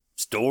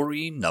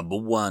Story number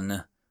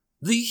 1.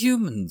 The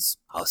humans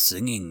are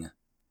singing.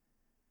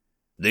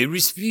 They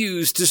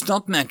refused to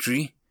stop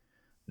Matri.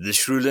 The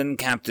Shrulan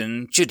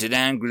captain chittered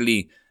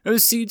angrily, her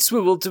seat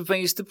swiveled to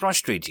face the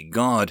prostrating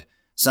guard.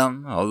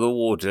 Some of the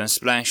water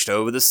splashed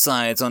over the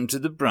sides onto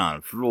the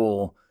brown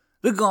floor.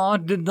 The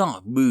guard did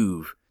not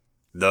move,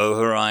 though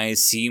her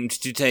eyes seemed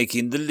to take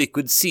in the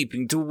liquid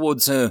seeping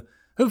towards her,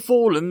 her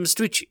forelimbs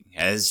twitching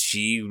as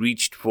she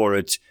reached for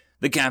it.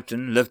 The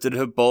captain lifted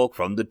her bulk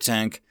from the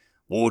tank,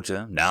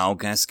 water now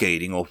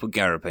cascading off her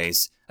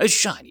carapace, as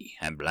shiny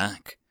and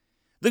black.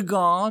 The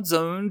guard's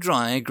own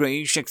dry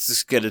greyish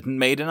exoskeleton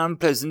made an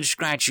unpleasant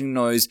scratching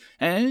noise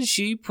as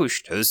she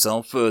pushed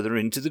herself further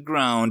into the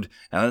ground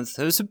with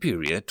her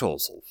superior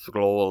dorsal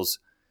claws.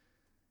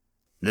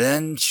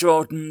 Then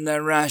shorten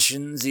their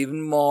rations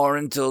even more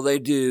until they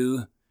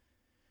do.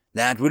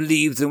 That would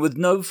leave them with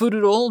no food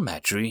at all,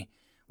 Matri.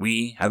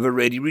 We have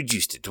already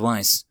reduced it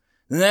twice.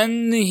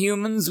 Then the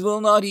humans will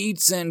not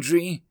eat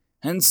Sentry,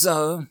 and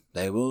so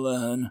they will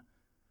learn.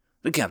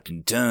 The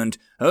captain turned.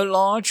 Her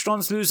large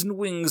translucent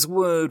wings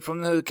whirred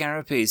from her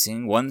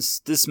carapacing,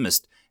 once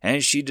dismissed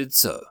as she did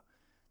so.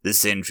 The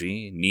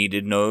sentry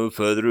needed no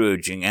further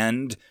urging,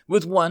 and,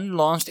 with one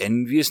last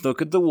envious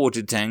look at the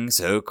water tanks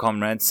her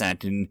comrade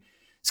sat in,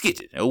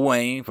 skidded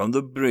away from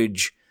the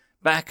bridge,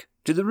 back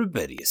to the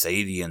rebellious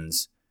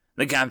aliens.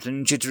 The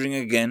captain chittering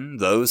again,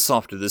 though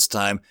softer this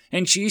time,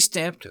 and she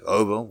stepped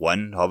over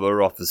one of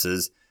her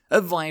officers, a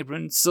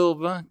vibrant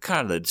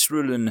silver-coloured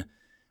Shrulan.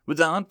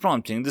 Without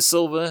prompting, the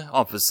silver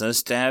officer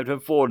stabbed her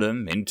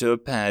forearm into a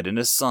pad in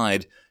her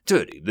side,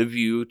 turning the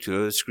view to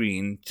her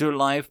screen to a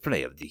live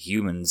play of the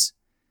humans.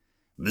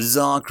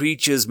 Bizarre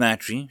creatures,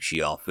 Matri,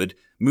 she offered,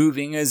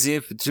 moving as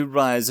if to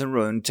rise her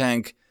own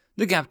tank.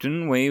 The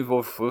captain waved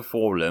off her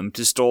forearm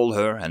to stall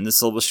her, and the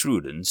silver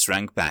Shrulan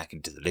shrank back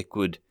into the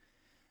liquid.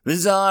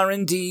 Bizarre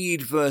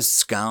indeed, First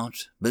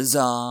Scout.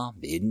 Bizarre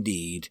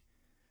indeed.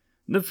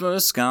 The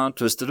First Scout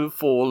twisted her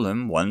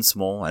forearm once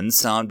more, and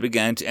sound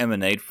began to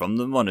emanate from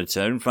the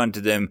monitor in front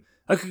of them,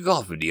 a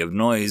cacophony of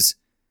noise.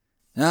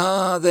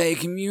 Are they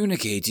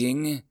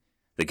communicating?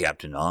 The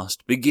captain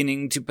asked,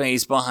 beginning to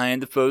pace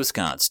behind the First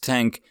Scout's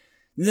tank.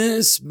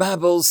 This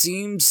babble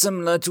seems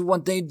similar to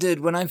what they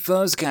did when I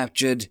first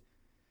captured.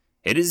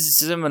 It is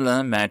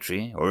similar,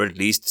 Matri, or at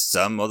least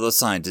some of the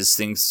scientists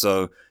think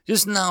so,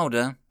 just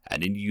louder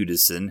and in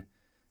unison.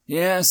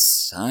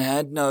 Yes, I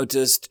had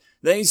noticed.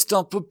 They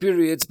stop for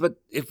periods, but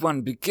if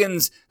one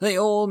begins, they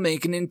all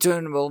make an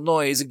interminable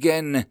noise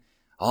again.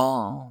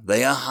 Oh,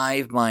 they are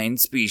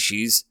hive-mind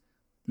species.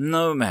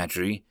 No,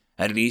 Matri,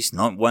 at least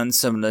not one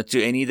similar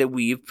to any that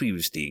we have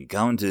previously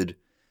encountered.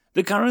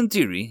 The current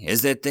theory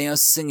is that they are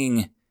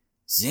singing.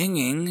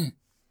 Singing?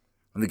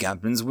 The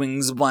captain's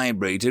wings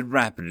vibrated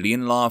rapidly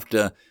in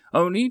laughter,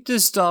 only to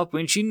stop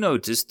when she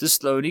noticed the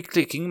slowly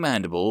clicking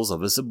mandibles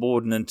of a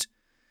subordinate.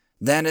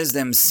 That is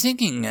them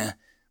singing.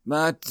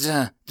 But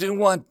to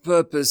what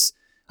purpose?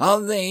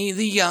 Are they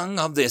the young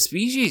of their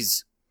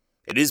species?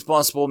 It is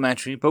possible,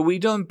 Matri, but we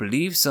don't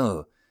believe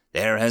so.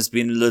 There has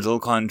been little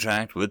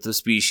contact with the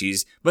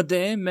species, but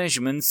their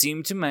measurements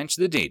seem to match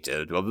the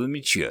data of the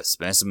mature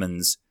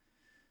specimens.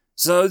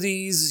 So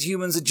these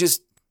humans are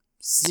just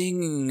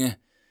singing,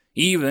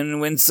 even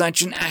when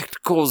such an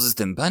act causes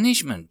them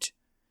punishment.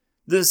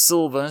 The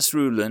silver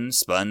Shrulan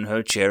spun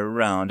her chair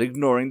around,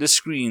 ignoring the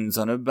screens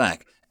on her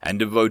back, and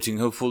devoting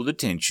her full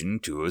attention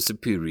to her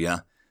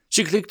superior.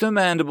 She clicked her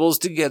mandibles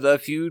together a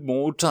few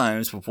more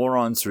times before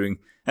answering,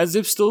 as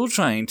if still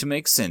trying to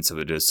make sense of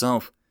it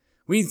herself.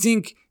 We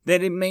think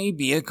that it may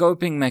be a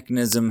coping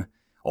mechanism,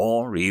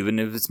 or even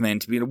if it's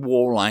meant to be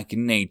warlike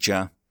in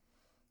nature.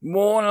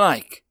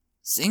 Warlike?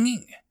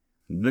 Singing?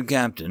 The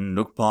captain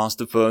looked past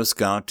the First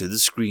Scout to the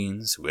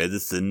screens, where the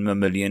thin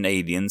mammalian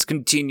aliens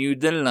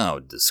continued their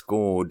loud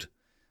discord.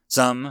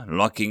 Some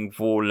locking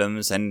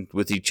forelimbs and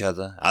with each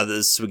other,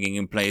 others swinging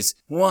in place.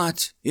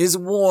 What is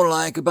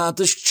warlike about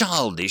this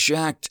childish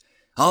act?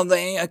 Are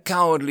they a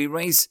cowardly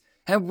race?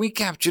 Have we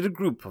captured a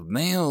group of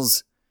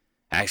males?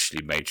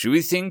 Actually, Matri,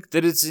 we think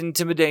that it's an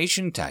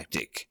intimidation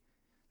tactic.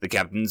 The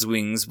captain's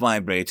wings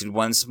vibrated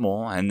once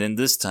more, and then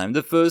this time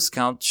the First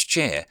Scout's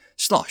chair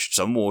sloshed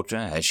some water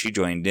as she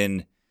joined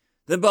in.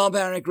 The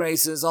barbaric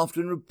races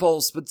often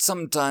repulse, but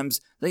sometimes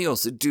they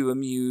also do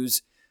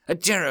amuse. A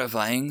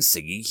terrifying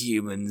singing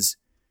humans.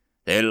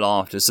 Their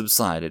laughter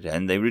subsided,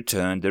 and they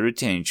returned their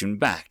attention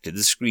back to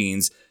the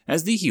screens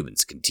as the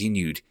humans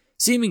continued,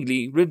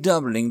 seemingly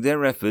redoubling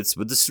their efforts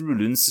with the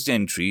Shrulan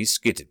sentry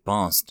skittered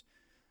past.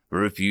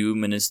 For a few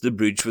minutes the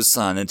bridge was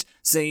silent,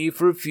 save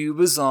for a few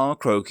bizarre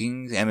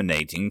croakings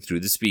emanating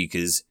through the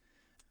speakers.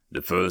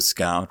 The First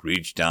Scout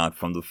reached out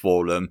from the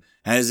forearm,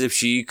 as if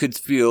she could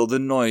feel the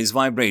noise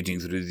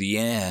vibrating through the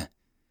air.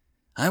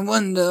 I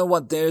wonder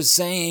what they're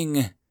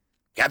saying.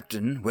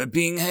 Captain, we're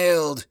being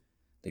hailed.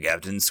 The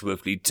captain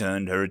swiftly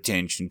turned her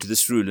attention to the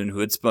Shrulan who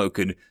had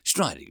spoken,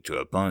 striding to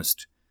her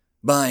post.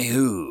 By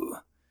who?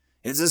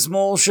 It's a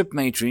small ship,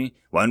 Matri,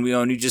 one we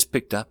only just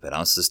picked up at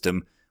our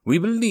system. We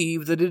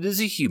believe that it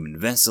is a human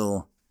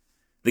vessel.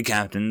 The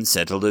captain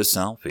settled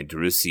herself into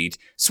her seat,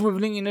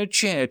 swiveling in her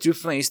chair to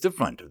face the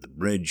front of the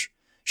bridge.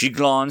 She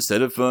glanced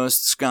at her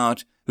first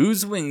scout,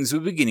 whose wings were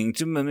beginning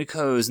to mimic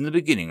hers in the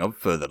beginning of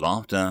further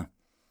laughter.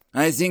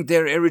 "I think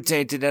they're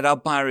irritated at our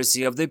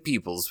piracy of their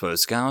peoples,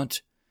 First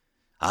Scout."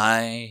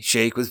 "I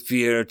shake with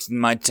fear in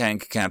my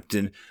tank,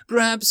 Captain.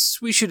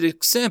 Perhaps we should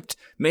accept.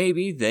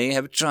 Maybe they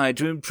have tried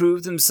to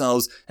improve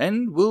themselves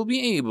and will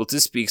be able to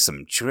speak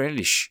some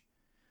Trellish."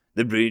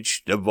 The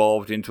bridge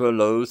devolved into a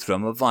low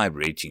thrum of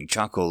vibrating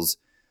chuckles,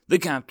 the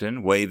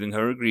captain waving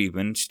her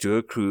agreement to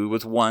her crew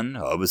with one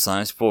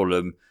oversized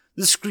forelimb.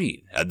 The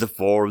screen at the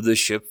fore of the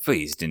ship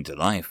phased into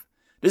life,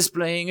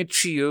 displaying a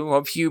trio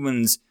of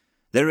humans.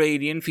 Their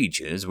alien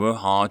features were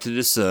hard to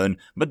discern,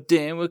 but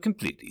they were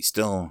completely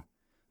still.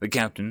 The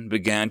captain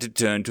began to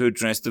turn to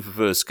address the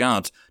first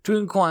scout to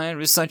inquire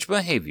if such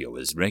behavior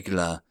was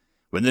regular,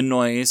 when the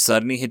noise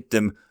suddenly hit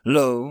them,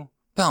 low,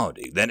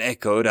 pounding that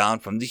echoed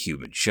out from the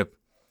human ship.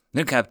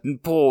 The captain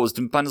paused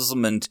in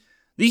puzzlement.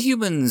 The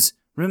humans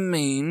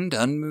remained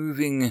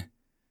unmoving.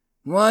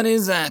 "What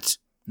is that?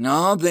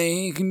 Are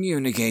they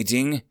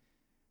communicating?"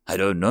 "I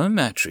don't know,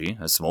 Matry,"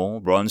 a small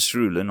bronze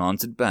Shrulan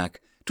answered back,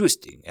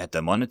 twisting at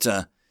the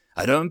monitor.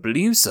 "I don't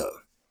believe so."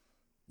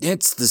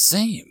 "It's the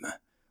same,"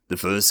 the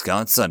first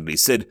scout suddenly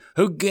said,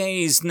 her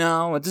gaze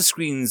now at the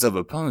screens of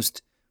her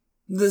post.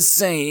 "The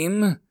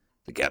same?"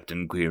 the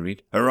captain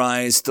queried, her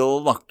eyes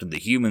still locked on the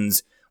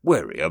humans,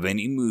 wary of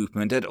any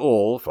movement at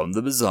all from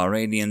the bizarre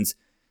aliens.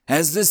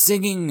 "As the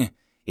singing,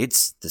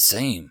 it's the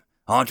same.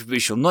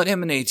 Artificial, not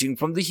emanating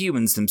from the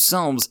humans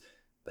themselves,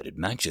 but it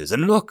matches.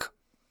 And look!"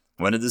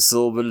 One of the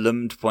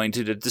silver-limbed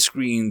pointed at the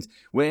screens,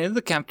 where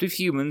the captive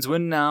humans were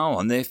now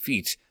on their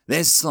feet,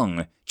 their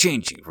song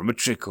changing from a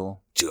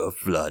trickle to a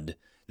flood,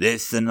 their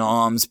thin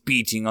arms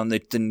beating on their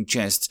thin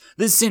chests.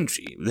 The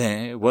sentry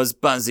there was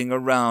buzzing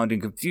around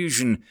in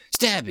confusion,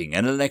 stabbing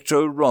an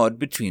electro rod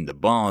between the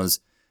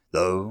bars,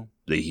 though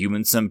the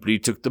humans simply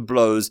took the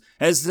blows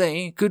as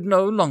they could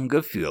no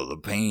longer feel the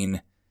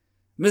pain.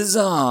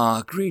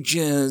 "Bizarre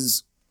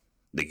creatures,"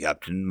 the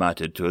captain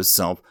muttered to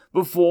herself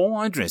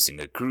before addressing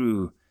her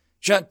crew.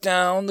 "Shut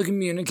down the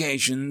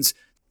communications.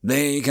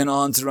 They can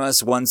answer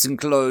us once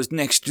enclosed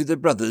next to their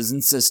brothers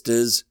and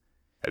sisters."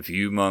 A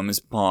few moments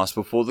passed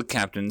before the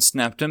captain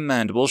snapped her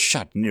mandibles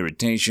shut in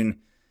irritation.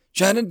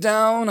 "Shut it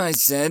down, I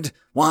said.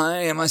 Why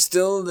am I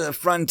still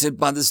affronted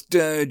by the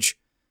scourge?"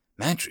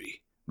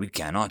 "Matry, we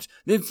cannot.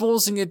 They're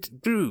forcing it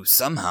through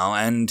somehow,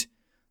 and—"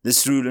 The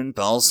Shrulan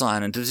fell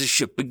silent as the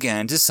ship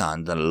began to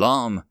sound an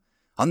alarm.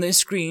 On their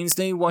screens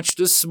they watched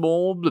a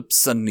small blip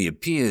suddenly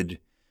appeared.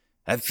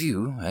 A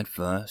few at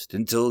first,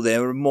 until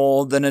there were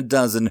more than a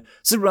dozen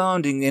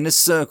surrounding in a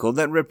circle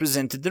that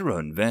represented their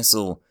own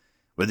vessel.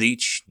 With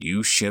each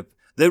new ship,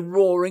 their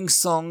roaring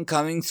song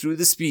coming through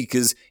the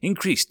speakers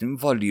increased in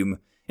volume,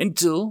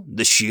 until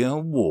the sheer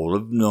wall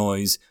of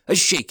noise, a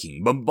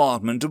shaking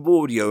bombardment of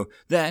audio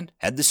that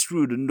had the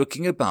Shrulan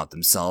looking about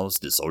themselves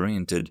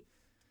disoriented.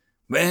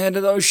 "Where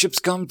did those ships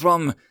come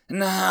from,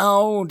 and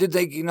how did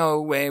they know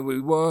where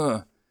we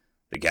were?"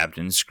 the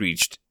captain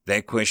screeched,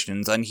 their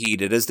questions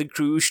unheeded as the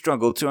crew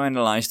struggled to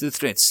analyze the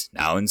threats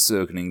now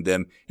encircling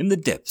them in the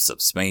depths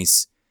of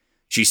space.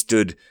 She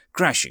stood,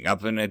 crashing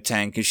up in her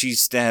tank as she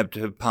stabbed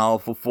her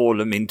powerful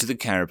forelimb into the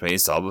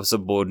carapace of a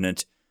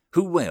subordinate,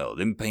 who wailed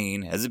in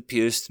pain as it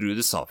pierced through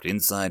the soft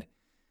inside.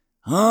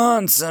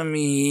 "Answer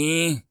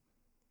me!"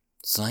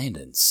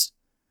 Silence.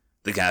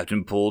 The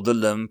captain pulled the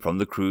limb from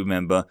the crew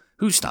member,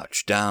 who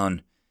slouched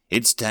down,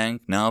 its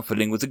tank now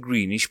filling with a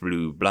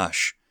greenish-blue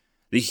blush.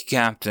 The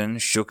captain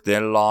shook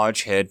their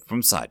large head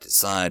from side to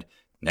side,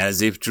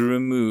 as if to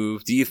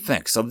remove the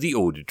effects of the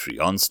auditory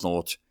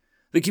onslaught.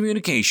 The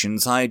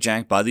communications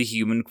hijacked by the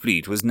human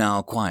fleet was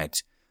now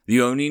quiet,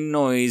 the only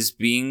noise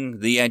being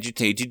the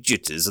agitated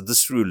jitters of the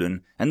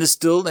Shrulan and the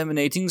still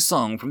emanating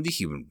song from the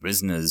human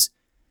prisoners.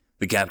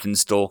 The captain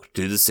stalked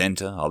to the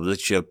center of the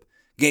ship,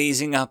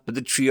 gazing up at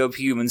the trio of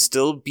humans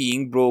still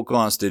being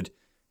broadcasted.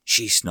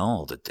 She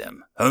snarled at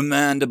them, her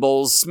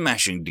mandibles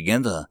smashing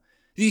together.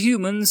 The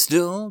humans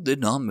still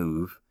did not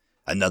move.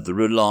 Another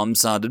alarm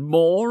sounded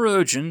more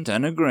urgent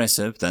and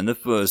aggressive than the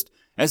first,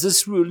 as the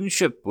Shrulan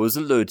ship was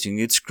alerting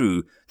its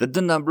crew that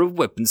the number of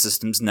weapon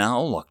systems now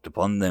locked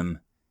upon them.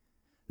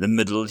 The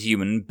middle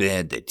human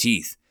bared their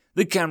teeth.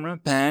 The camera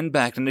panned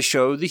back to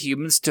show the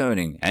humans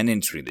turning and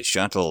entering the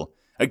shuttle,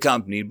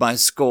 accompanied by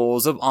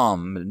scores of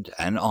armed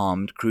and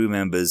armed crew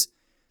members.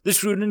 The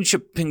Shrulan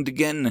ship pinged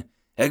again,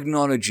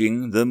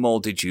 acknowledging the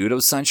multitude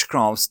of such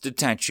crafts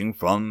detaching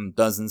from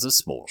dozens of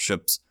small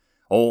ships,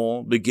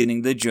 all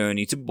beginning their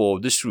journey to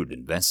board the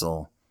Shrulan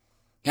vessel.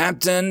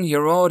 "Captain,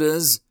 your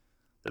orders!"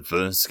 The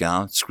first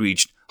scout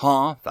screeched,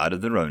 half out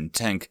of their own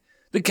tank.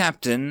 The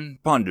captain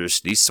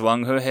ponderously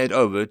swung her head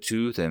over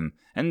to them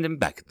and then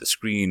back at the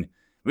screen,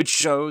 which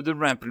showed the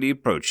rapidly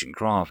approaching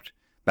craft.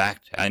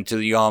 Backed into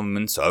the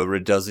armaments over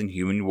a dozen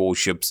human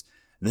warships,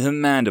 her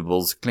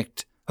mandibles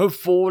clicked, her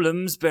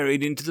forelimbs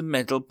buried into the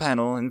metal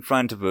panel in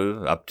front of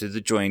her up to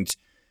the joint.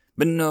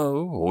 But no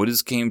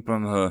orders came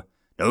from her.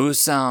 No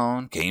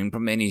sound came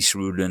from any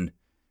Shrulan.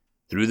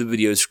 Through the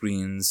video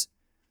screens,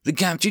 the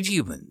captured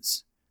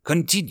humans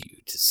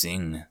continue to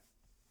sing.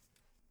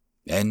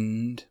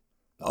 End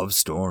of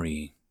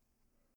story.